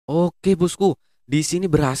Oke bosku, di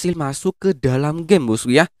sini berhasil masuk ke dalam game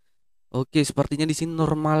bosku ya. Oke, sepertinya di sini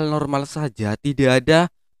normal-normal saja, tidak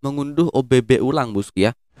ada mengunduh OBB ulang bosku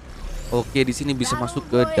ya. Oke, di sini bisa masuk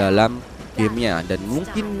ke dalam gamenya dan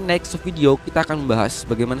mungkin next video kita akan membahas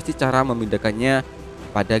bagaimana sih cara memindahkannya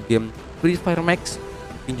pada game Free Fire Max,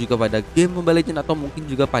 mungkin juga pada game Mobile Legends atau mungkin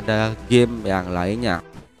juga pada game yang lainnya.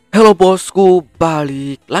 Halo bosku,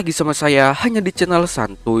 balik lagi sama saya hanya di channel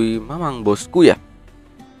Santuy Mamang bosku ya.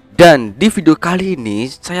 Dan di video kali ini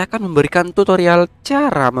saya akan memberikan tutorial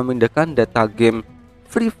cara memindahkan data game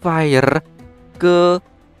Free Fire ke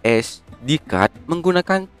SdCard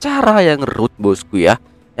menggunakan cara yang root bosku ya.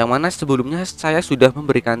 Yang mana sebelumnya saya sudah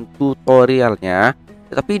memberikan tutorialnya,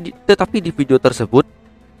 tetapi di video tersebut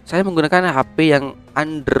saya menggunakan HP yang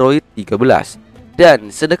Android 13.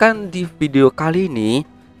 Dan sedangkan di video kali ini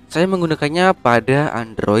saya menggunakannya pada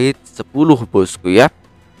Android 10 bosku ya.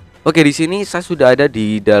 Oke, di sini saya sudah ada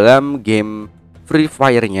di dalam game Free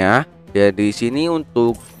Fire-nya. Dan di sini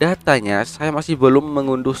untuk datanya saya masih belum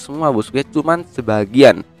mengunduh semua bosku ya, cuman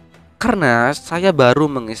sebagian. Karena saya baru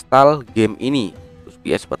menginstal game ini, bosku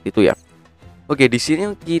ya, seperti itu ya. Oke, di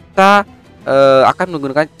sini kita akan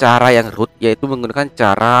menggunakan cara yang root, yaitu menggunakan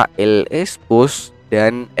cara ls push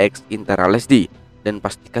dan x internal SD. Dan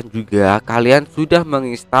pastikan juga kalian sudah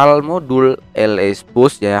menginstal modul ls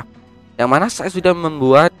push ya, yang mana saya sudah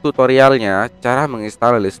membuat tutorialnya cara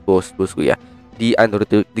menginstal ls push bosku ya di Android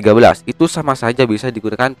 13. Itu sama saja bisa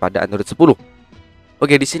digunakan pada Android 10.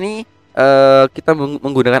 Oke, di sini kita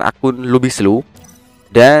menggunakan akun Lubislu.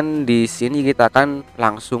 Dan di sini kita akan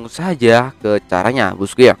langsung saja ke caranya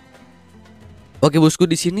bosku ya. Oke bosku,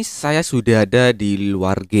 di sini saya sudah ada di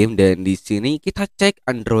luar game dan di sini kita cek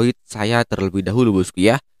Android saya terlebih dahulu bosku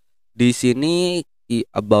ya. Di sini di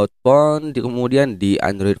about phone, kemudian di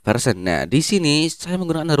Android version. Nah, di sini saya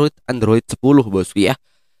menggunakan Android 10 bosku ya.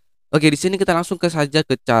 Oke, di sini kita langsung saja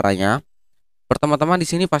ke caranya. Pertama-tama di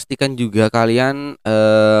sini pastikan juga kalian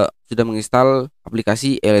sudah menginstal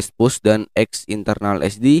aplikasi ls push dan x internal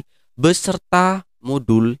SD beserta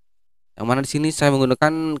modul, yang mana di sini saya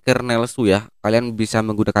menggunakan kernel su ya. Kalian bisa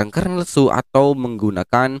menggunakan kernel su atau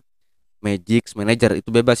menggunakan Magic Manager,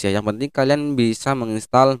 itu bebas ya. Yang penting kalian bisa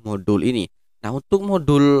menginstal modul ini. Nah,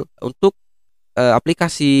 untuk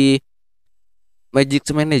aplikasi Magic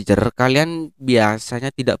Manager kalian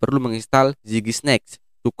biasanya tidak perlu menginstal Ziggy Snacks,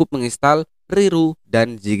 cukup menginstal Riru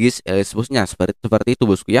dan Ziggy ls push-nya seperti itu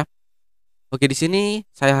bosku ya. Oke, di sini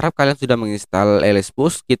saya harap kalian sudah menginstal ls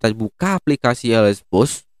push. Kita buka aplikasi ls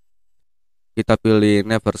push. Kita pilih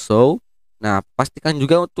Never Show. Nah, pastikan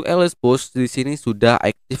juga untuk ls push di sini sudah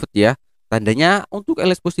aktif ya. Tandanya untuk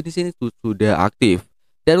ls push di sini sudah aktif.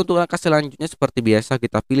 Dan untuk langkah selanjutnya seperti biasa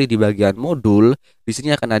kita pilih di bagian modul. Di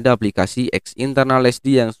sini akan ada aplikasi X internal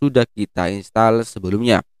SD yang sudah kita install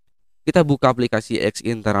sebelumnya. Kita buka aplikasi X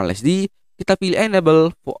internal SD, kita pilih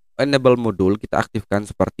enable modul, kita aktifkan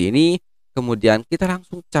seperti ini. Kemudian kita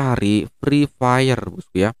langsung cari Free Fire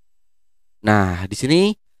bosku ya. Nah, di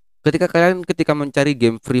sini ketika mencari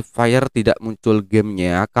game Free Fire tidak muncul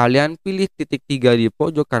gamenya, kalian pilih titik 3 di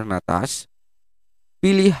pojok kanan atas,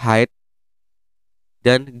 pilih hide,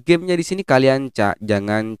 dan gamenya di sini kalian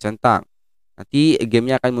jangan centang. Nanti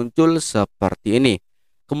gamenya akan muncul seperti ini.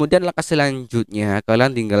 Kemudian langkah selanjutnya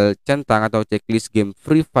kalian tinggal centang atau checklist game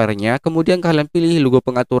Free Fire-nya. Kemudian kalian pilih logo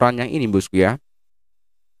pengaturan yang ini bosku ya.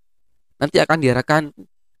 Nanti akan diarahkan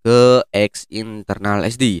ke X internal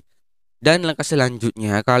SD. Dan langkah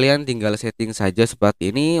selanjutnya kalian tinggal setting saja seperti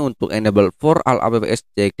ini untuk enable for all apps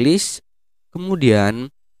checklist. Kemudian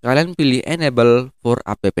kalian pilih enable for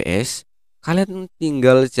apps. Kalian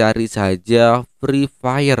tinggal cari saja Free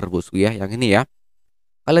Fire bosku ya, yang ini ya.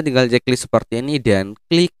 Kalian tinggal checklist seperti ini dan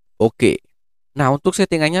klik OK. Nah, untuk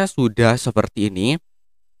settingannya sudah seperti ini.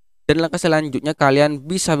 Dan langkah selanjutnya kalian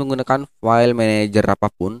bisa menggunakan file manager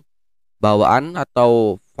apapun, bawaan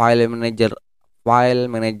atau file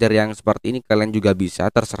manager yang seperti ini kalian juga bisa,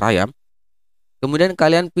 terserah ya. Kemudian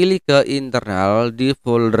kalian pilih ke internal di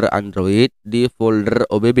folder Android, di folder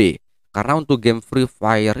OBB. Karena untuk game Free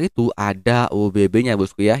Fire itu ada OBB-nya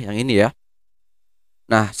bosku ya, yang ini ya.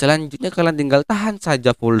 Nah, selanjutnya kalian tinggal tahan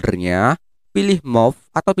saja foldernya, pilih move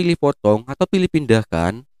atau pilih potong atau pilih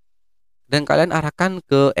pindahkan, dan kalian arahkan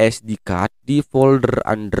ke SD card di folder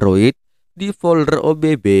Android, di folder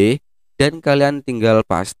OBB, dan kalian tinggal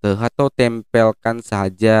paste atau tempelkan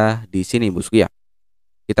saja di sini bosku ya.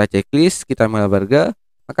 Kita checklist, kita melabaraga,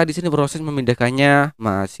 maka di sini proses memindahkannya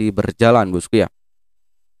masih berjalan bosku ya.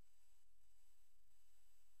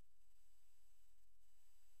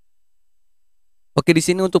 Oke, di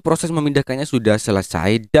sini untuk proses memindahkannya sudah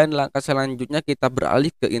selesai dan langkah selanjutnya kita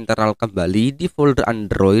beralih ke internal kembali di folder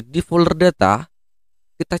Android, di folder data.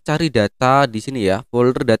 Kita cari data di sini ya,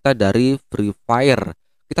 folder data dari Free Fire.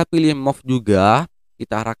 Kita pilih move juga,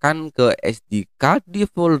 kita arahkan ke SD card di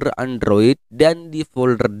folder Android dan di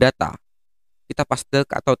folder data. Kita paste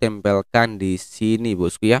atau tempelkan di sini,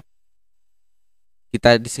 bosku ya.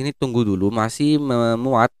 Kita di sini tunggu dulu masih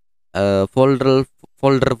memuat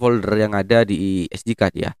folder-folder yang ada di SD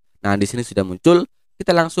card ya. Nah, di sini sudah muncul.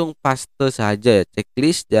 Kita langsung paste saja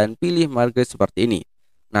checklist dan pilih marga seperti ini.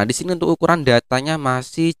 Nah, di sini untuk ukuran datanya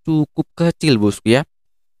masih cukup kecil, bosku ya.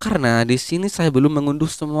 Karena di sini saya belum mengunduh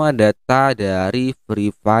semua data dari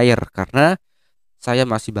Free Fire karena saya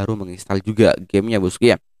masih baru menginstal juga gamenya, bosku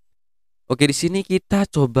ya. Oke, di sini kita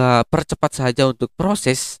coba percepat saja untuk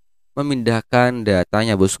proses memindahkan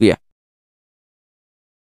datanya, bosku ya.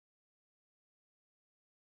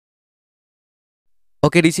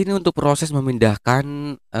 Oke, di sini untuk proses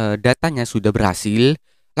memindahkan datanya sudah berhasil.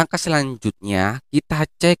 Langkah selanjutnya kita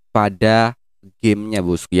cek pada gamenya,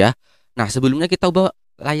 bosku ya. Nah, sebelumnya kita ubah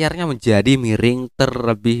layarnya menjadi miring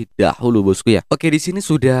terlebih dahulu, bosku ya. Oke, di sini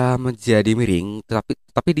sudah menjadi miring,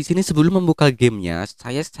 tapi di sini sebelum membuka gamenya,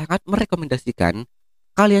 saya sangat merekomendasikan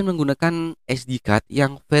kalian menggunakan SD card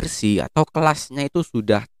yang versi atau kelasnya itu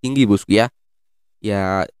sudah tinggi, bosku ya.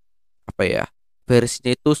 Ya, apa ya?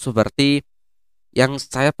 Versinya itu seperti yang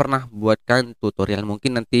saya pernah buatkan tutorial,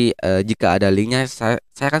 mungkin nanti jika ada linknya saya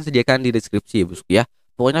akan sediakan di deskripsi, bosku ya.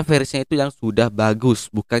 Pokoknya versinya itu yang sudah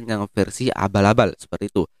bagus, bukan yang versi abal-abal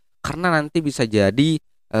seperti itu. Karena nanti bisa jadi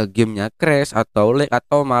gamenya crash atau lag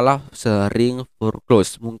atau malah sering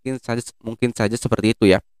foreclose. Mungkin saja seperti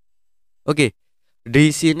itu ya. Oke,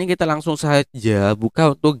 di sini kita langsung saja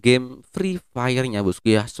buka untuk game Free Fire-nya,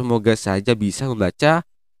 bosku ya. Semoga saja bisa membaca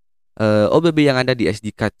OBB yang ada di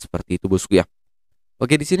SD card seperti itu, bosku ya.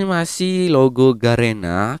 Oke, di sini masih logo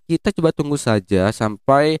Garena. Kita coba tunggu saja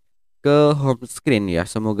sampai ke home screen ya.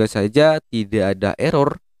 Semoga saja tidak ada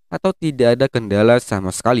error atau tidak ada kendala sama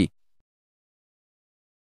sekali.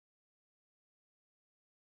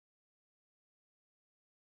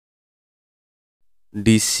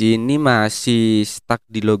 Di sini masih stuck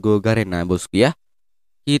di logo Garena, bosku ya.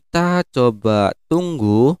 Kita coba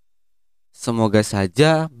tunggu. Semoga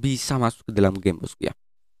saja bisa masuk ke dalam game, bosku ya.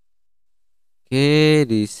 Oke,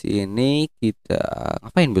 di sini kita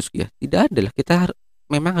ngapain, bosku ya? Tidak ada lah.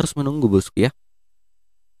 Memang harus menunggu, bosku ya.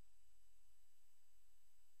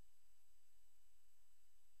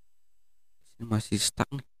 Ini masih stuck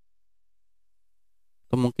nih.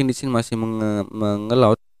 Atau mungkin di sini masih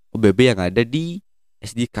mengeload OBB yang ada di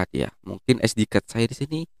SD card ya. Mungkin SD card saya di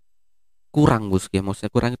sini kurang, bosku ya. Maksudnya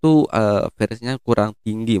kurang itu versinya kurang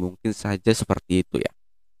tinggi, mungkin saja seperti itu ya.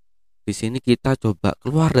 Di sini kita coba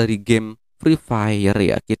keluar dari game Free Fire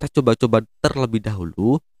ya. Kita coba-coba terlebih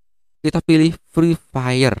dahulu. Kita pilih Free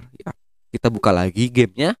Fire ya. Kita buka lagi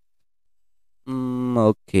gamenya.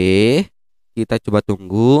 Oke. Kita coba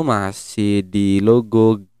tunggu masih di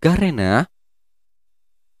logo Garena.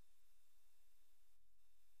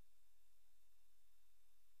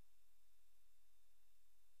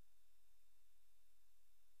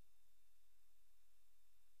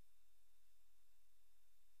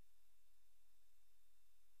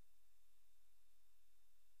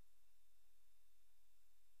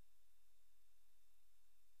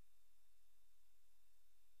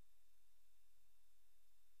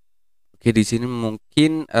 Oke, di sini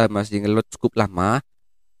mungkin masih ngeload cukup lama.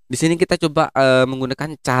 Di sini kita coba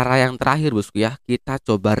menggunakan cara yang terakhir, bosku ya. Kita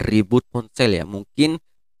coba reboot ponsel ya. Mungkin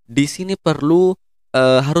di sini perlu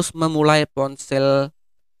harus memulai ponsel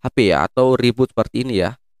HP ya, atau reboot seperti ini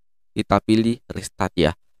ya. Kita pilih restart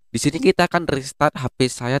ya. Di sini kita akan restart HP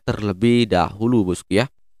saya terlebih dahulu, bosku ya.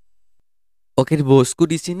 Oke, bosku,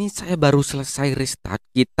 di sini saya baru selesai restart.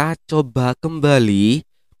 Kita coba kembali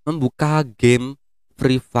membuka game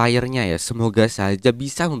Free Fire-nya ya. Semoga saja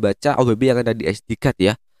bisa membaca OBB yang ada di SD card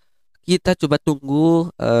ya. Kita coba tunggu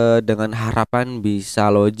dengan harapan bisa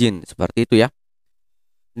login seperti itu ya.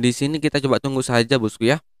 Di sini kita coba tunggu saja, bosku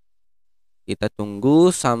ya. Kita tunggu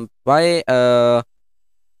sampai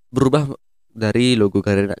berubah dari logo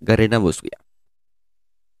Garena, bosku ya.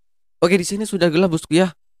 Oke, di sini sudah gelap, bosku ya.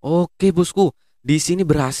 Oke, bosku, di sini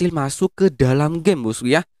berhasil masuk ke dalam game, bosku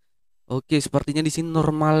ya. Oke, sepertinya di sini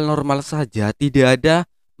normal-normal saja, tidak ada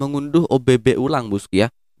mengunduh OBB ulang, bosku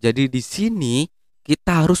ya. Jadi di sini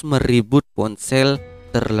kita harus mereboot ponsel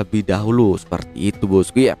terlebih dahulu seperti itu,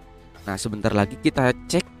 bosku ya. Nah, sebentar lagi kita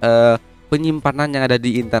cek penyimpanan yang ada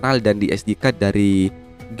di internal dan di SD card dari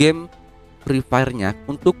game Free Fire-nya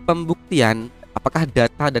untuk pembuktian apakah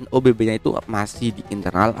data dan OBB-nya itu masih di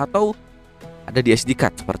internal atau ada di SD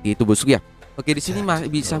card seperti itu bosku ya. Oke, di sini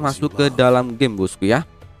bisa masuk ke dalam game bosku ya.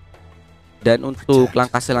 Dan untuk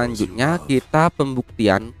langkah selanjutnya kita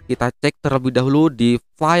pembuktian, kita cek terlebih dahulu di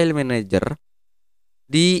file manager,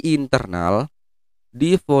 di internal,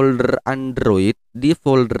 di folder Android, di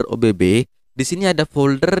folder OBB. Di sini ada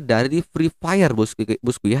folder dari Free Fire bosku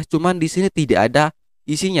ya. Cuman di sini tidak ada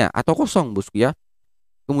isinya atau kosong bosku ya.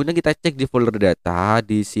 Kemudian kita cek di folder data,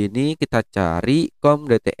 di sini kita cari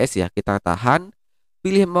com.ts ya, kita tahan,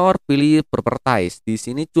 pilih more, pilih properties. Di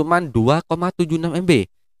sini cuman 2,76 MB.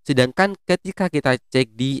 Sedangkan ketika kita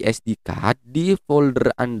cek di SD card, di folder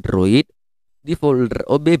Android, di folder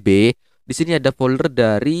OBB, di sini ada folder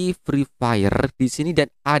dari Free Fire di sini dan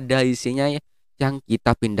ada isinya yang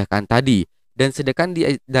kita pindahkan tadi. Dan sedangkan di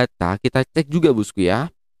data kita cek juga bosku ya.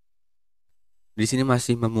 Di sini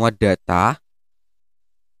masih memuat data.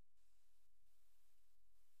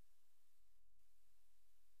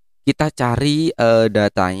 Kita cari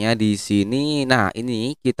datanya di sini. Nah,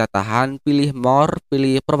 ini kita tahan, pilih more,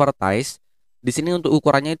 pilih properties. Di sini untuk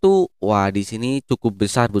ukurannya itu wah, di sini cukup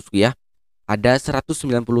besar bosku ya. Ada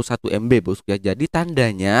 191 MB bosku ya. Jadi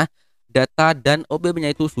tandanya data dan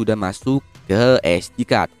OBB-nya itu sudah masuk ke SD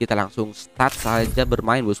card. Kita langsung start saja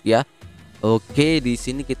bermain bosku ya. Oke, di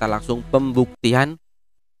sini kita langsung pembuktian.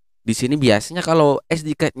 Di sini biasanya kalau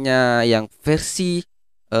SD card-nya yang versi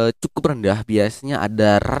cukup rendah, biasanya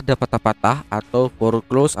ada rada patah-patah atau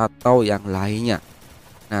foreclose atau yang lainnya.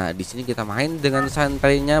 Nah, di sini kita main dengan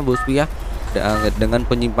santainya bosku ya, dengan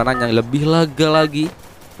penyimpanan yang lebih lega lagi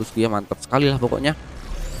bosku ya, mantap sekali lah pokoknya.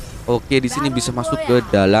 Oke, di sini bisa masuk ke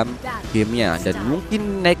dalam gamenya dan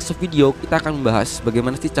mungkin next video kita akan membahas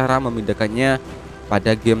bagaimana sih cara memindahkannya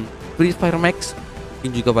pada game Free Fire Max,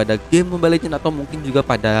 mungkin juga pada game Mobile Legends atau mungkin juga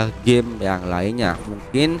pada game yang lainnya.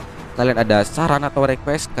 Mungkin kalian ada saran atau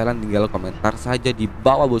request, kalian tinggal komentar saja di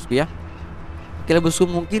bawah bosku ya. Oke bosku,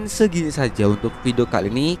 mungkin segini saja untuk video kali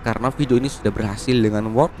ini. Karena video ini sudah berhasil dengan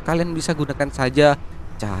Word, kalian bisa gunakan saja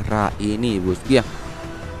cara ini bosku ya.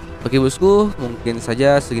 Oke bosku, mungkin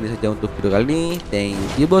saja segini saja untuk video kali ini. Thank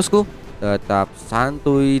you bosku, tetap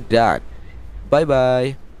santuy dan bye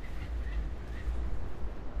bye.